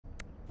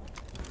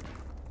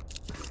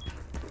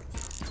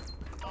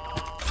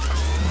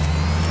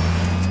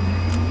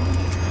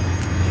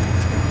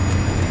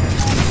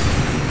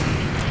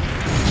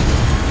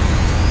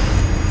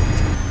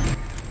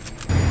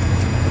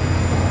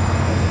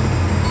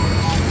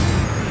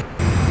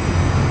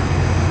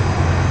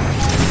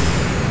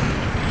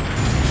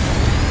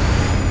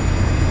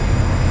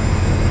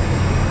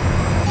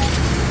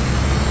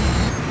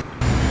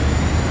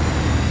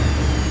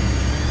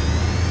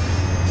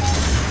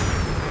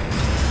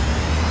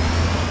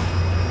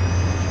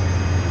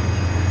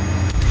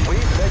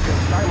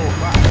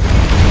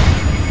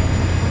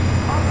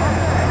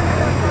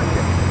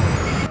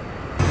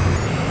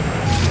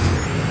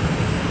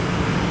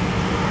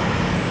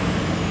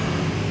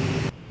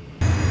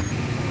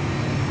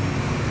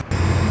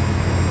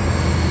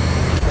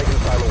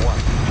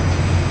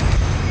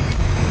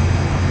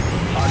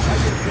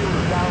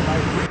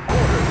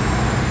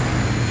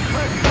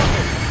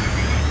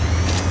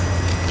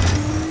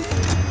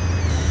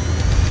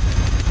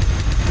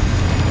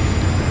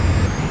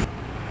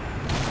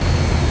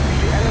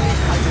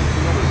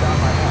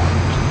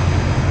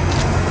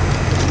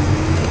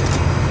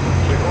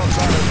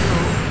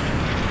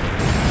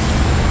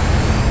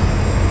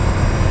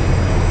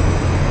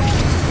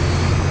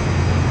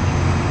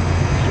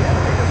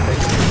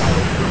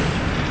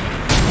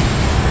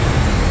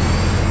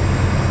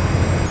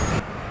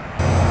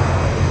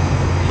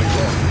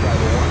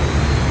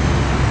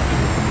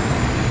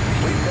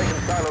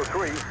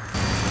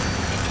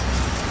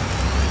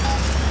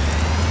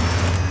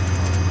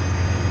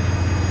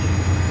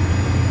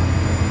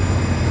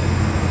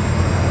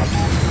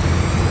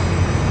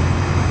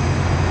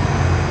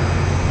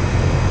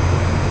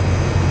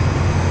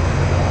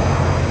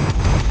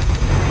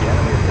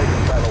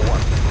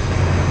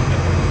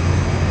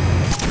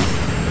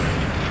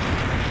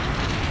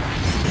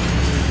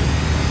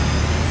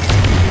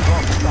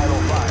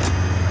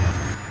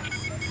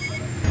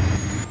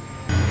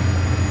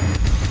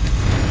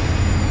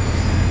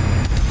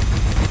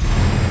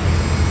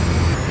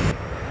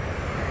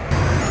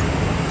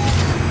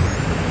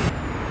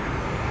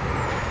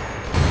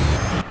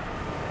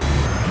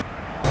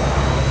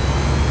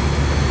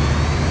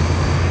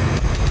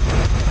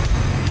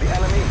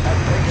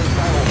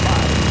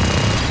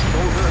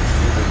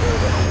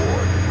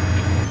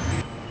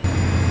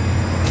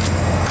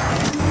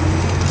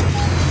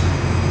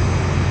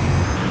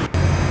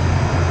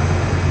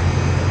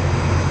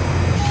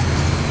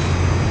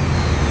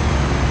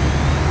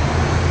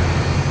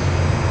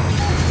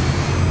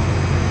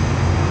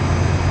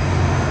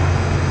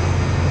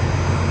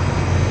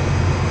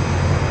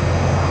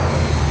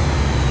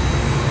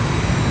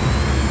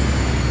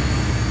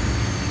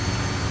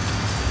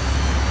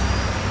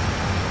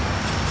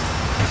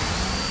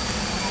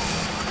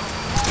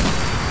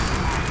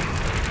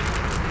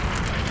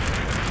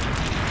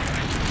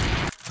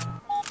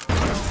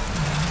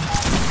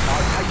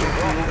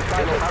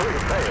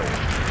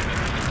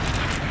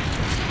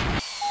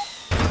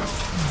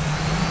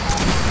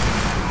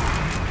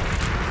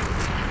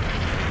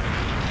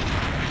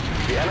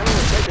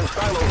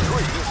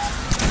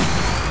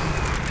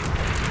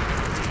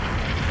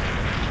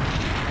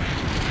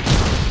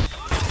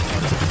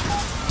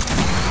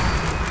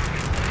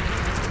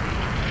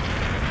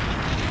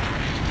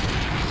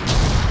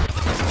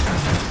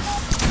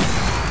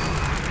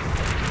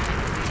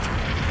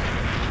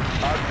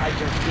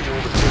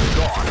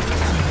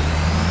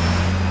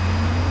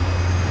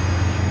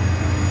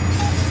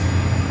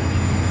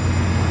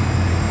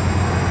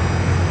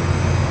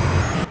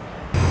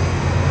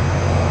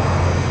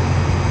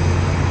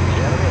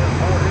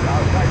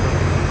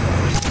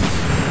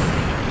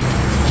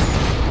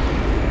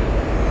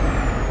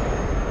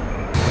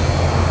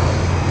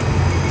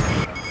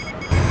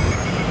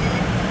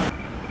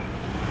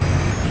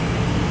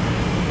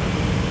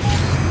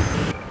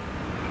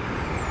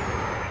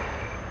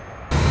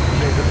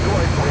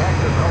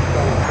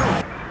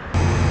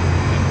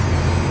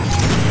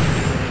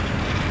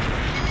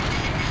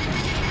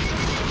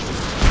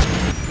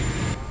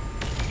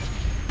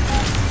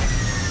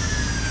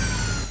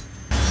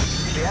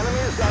The enemy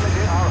is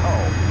damaging our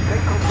hull.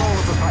 Take control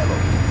of the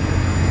silos.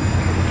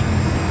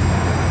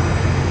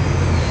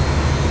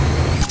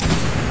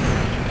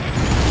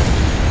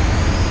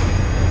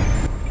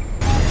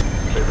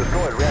 They've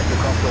destroyed reactor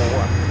console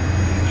 1.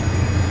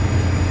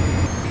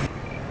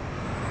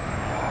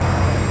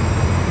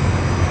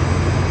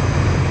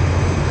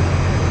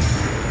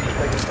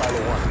 Taking silo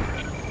 1.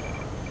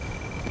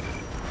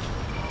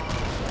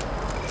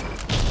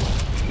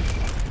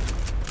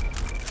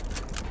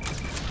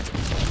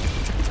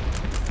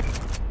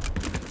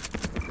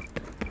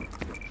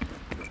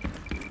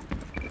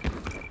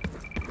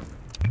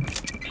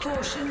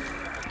 Caution.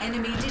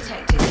 Enemy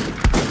detected.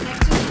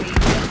 Sector 3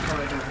 red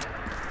corridor.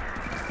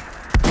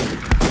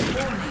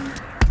 Warning.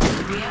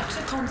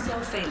 Reactor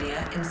console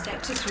failure in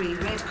Sector 3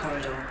 red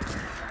corridor.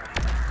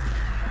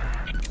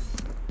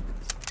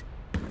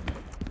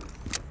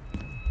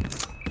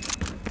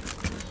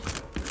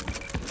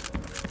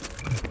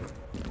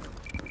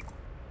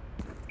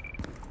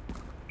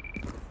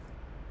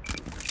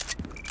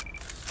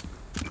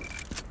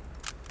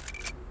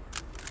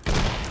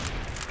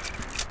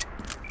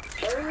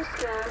 Area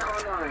scan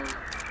online.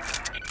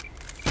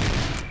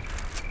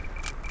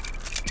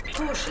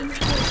 Caution.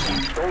 Caution.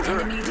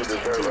 Soldier, Enemy you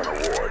detected. deserve an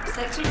award.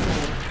 Sector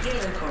 4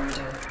 yellow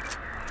corridor.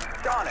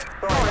 Darn it!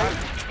 Sorry, man.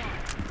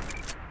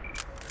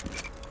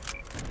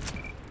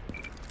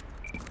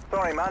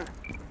 Sorry, man.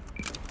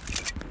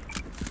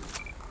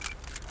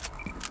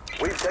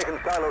 We've taken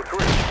silo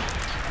 3.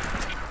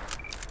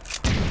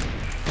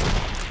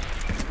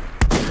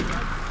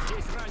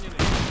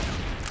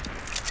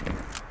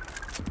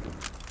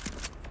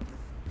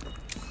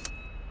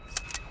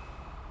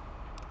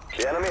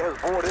 The enemy has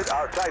boarded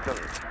our Titans.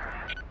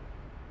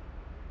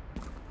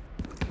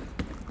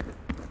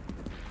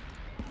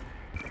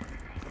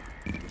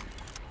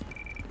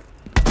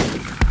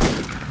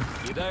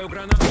 Кидаю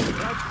гранату.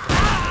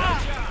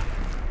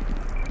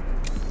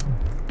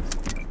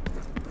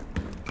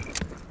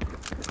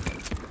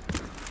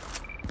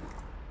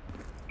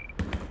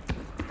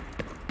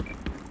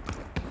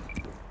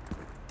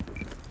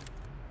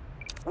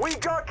 We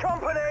got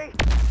company!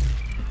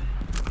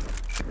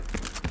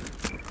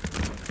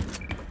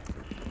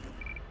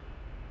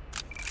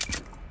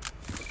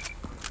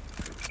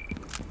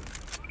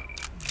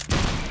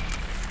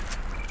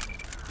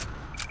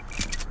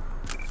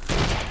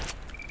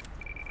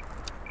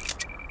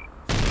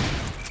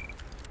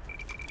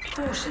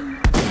 Caution.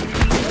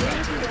 Enemy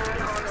detected.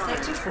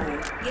 Sector 4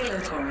 yellow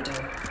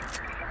corridor.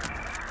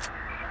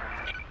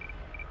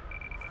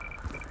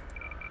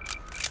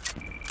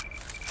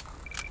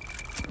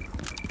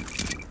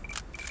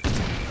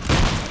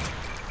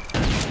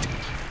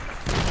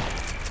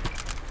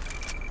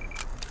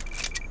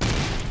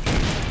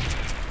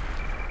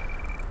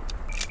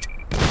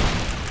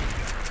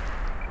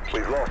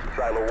 We've lost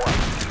silo 1.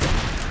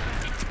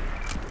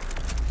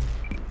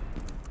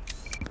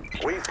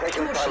 We've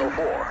taken silo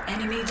 4.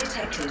 Enemy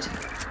detected.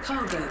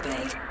 Cargo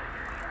bay.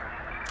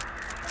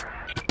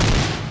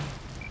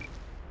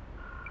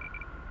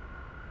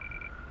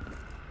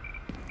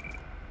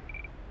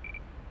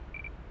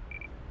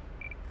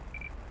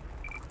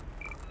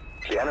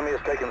 The enemy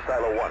has taken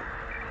silo 1.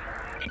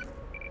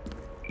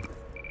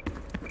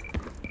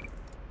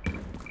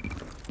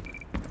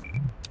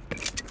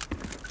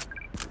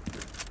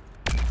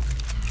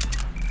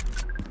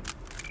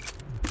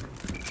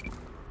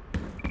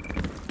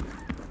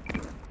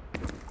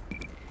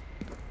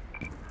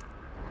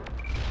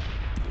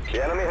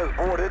 The enemy has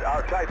boarded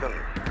our Titan.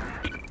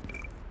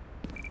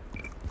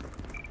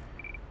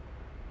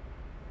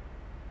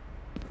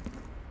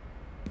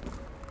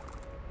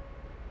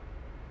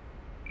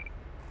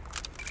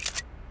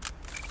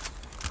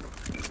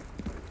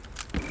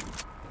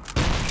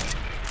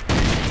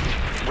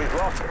 We've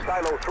lost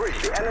silo 3.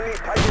 The enemy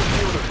Titan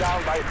shield is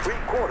down by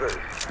 3/4.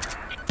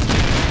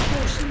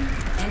 Caution.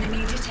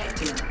 Enemy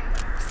detected.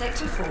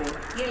 Sector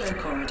 4 yellow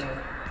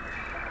corridor.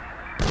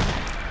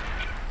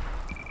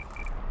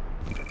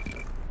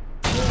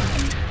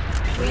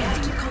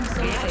 Reactor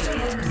console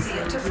failure in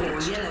Sector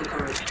 4 yellow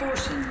corridor.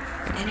 Caution.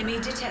 Enemy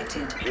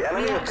detected. The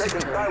enemy has Reactor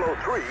taken core. silo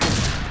 3.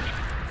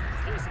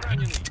 Здесь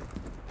раненый.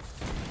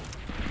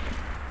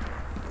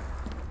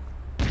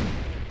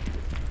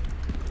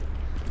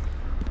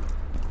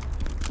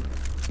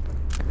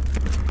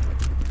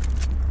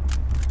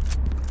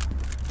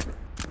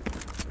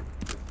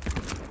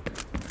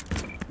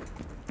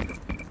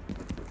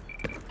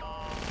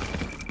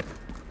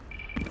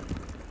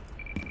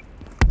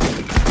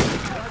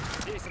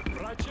 Здесь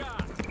врача.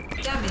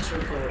 Damage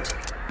report.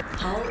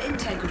 Hull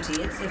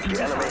integrity at The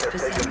enemy has taken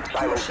 75%.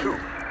 silo Caution. 2.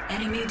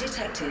 Enemy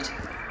detected.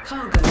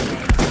 Cargo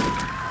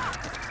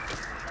bay.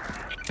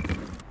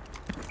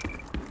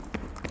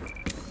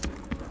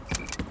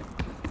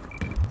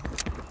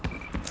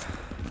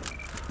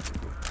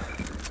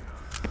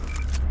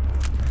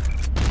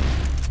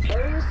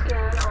 Area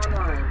scan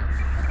online.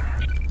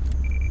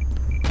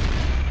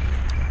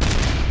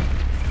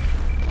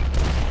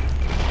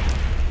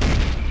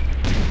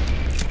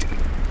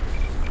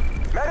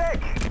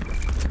 Medic!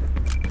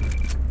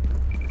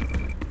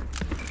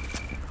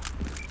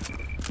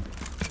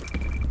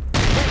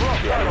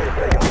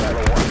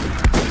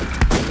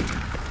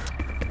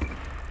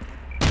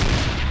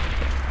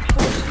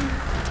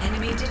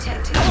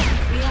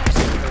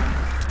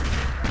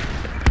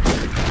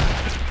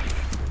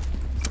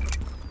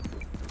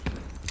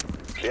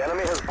 The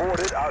enemy has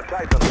boarded our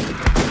Titan.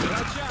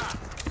 Raja!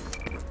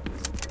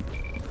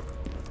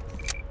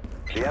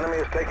 The enemy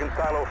has taken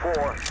Silo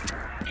 4.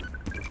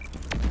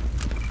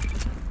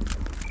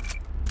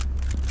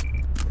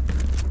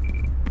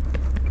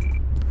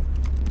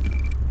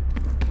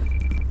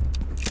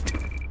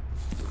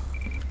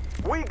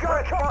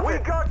 We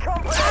got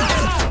company!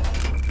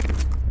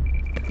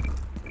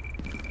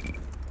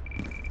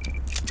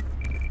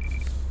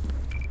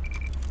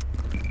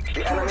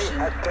 The enemy Caution.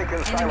 has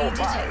taken Silo Enemy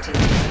 5. detected.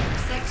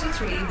 Sector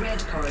 3 red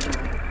corridor.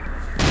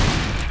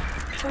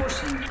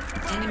 Caution.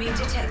 Enemy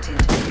detected.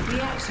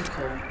 Reactor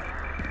core.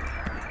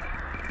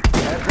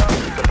 Heads up,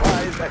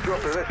 supplies at your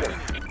position.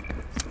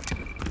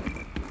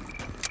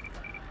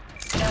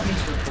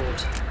 Damage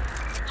report.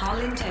 Hull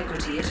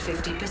integrity at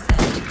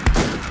 50%.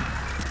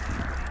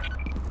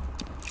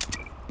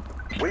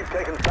 We've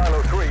taken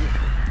Silo 3.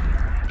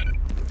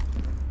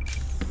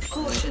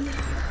 Caution.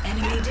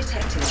 Enemy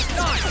detected.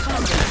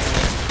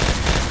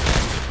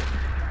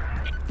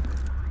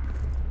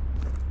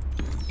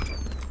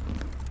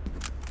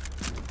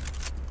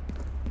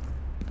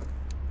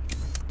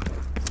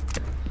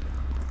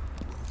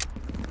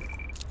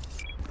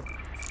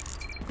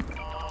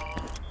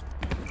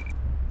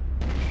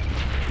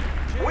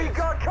 We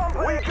got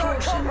company!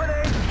 Caution.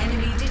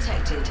 Enemy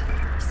detected.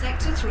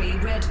 Sector 3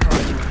 red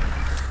corridor.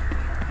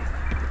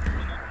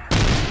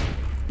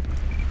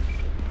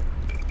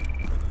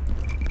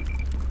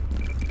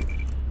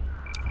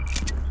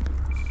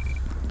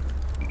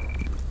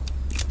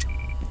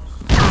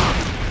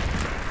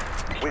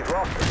 We've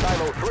lost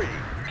Silo 3.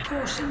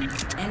 Caution.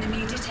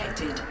 Enemy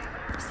detected.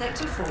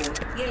 Sector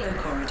 4 yellow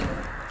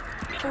corridor.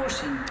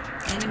 Caution.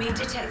 Enemy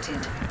detected.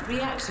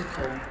 Reactor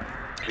core.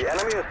 The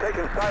enemy has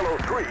taken Silo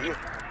 3.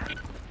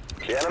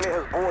 The enemy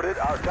has boarded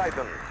our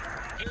Titan.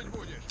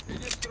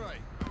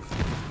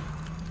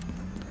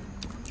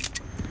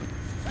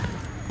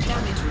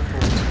 Damage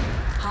report.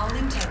 Hull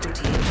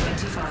integrity at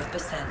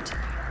 25%.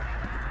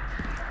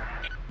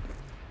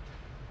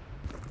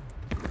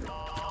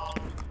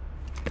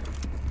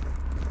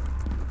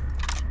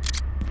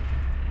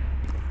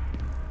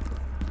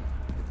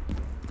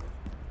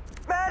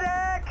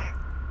 Medic!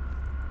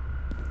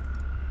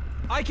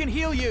 I can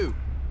heal you!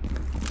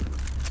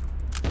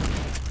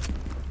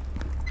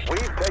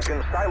 We've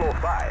taken Silo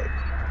 5.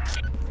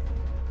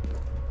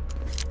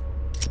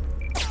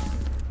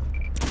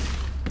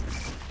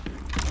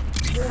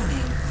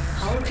 Warning.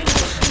 Hull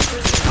condition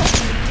critical.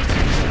 Enemy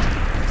detected.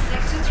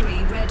 Sector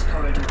 3 red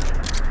corridor.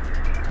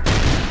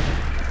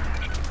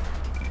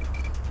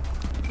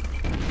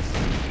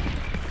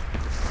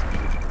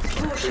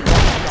 Caution.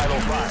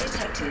 Enemy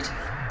detected.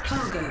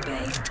 Cargo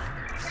bay.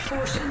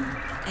 Caution.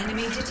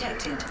 Enemy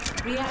detected.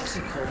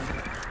 Reactor core.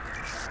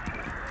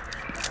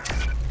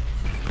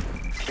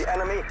 The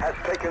enemy has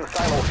taken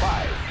Silo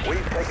 5.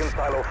 We've taken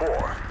Silo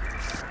 4.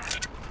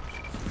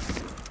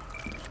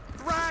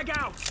 Frag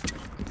out!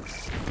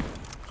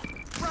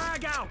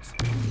 Frag out!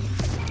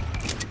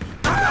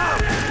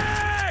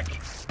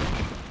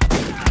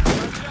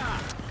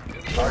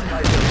 Our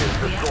Titan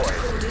is Reactor destroyed.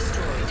 core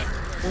destroyed.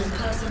 All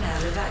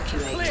personnel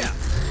evacuated. Clear!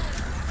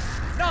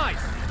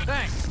 Nice!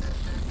 Thanks!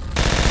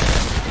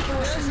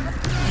 Caution.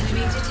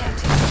 Enemy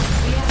detected.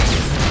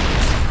 Reactor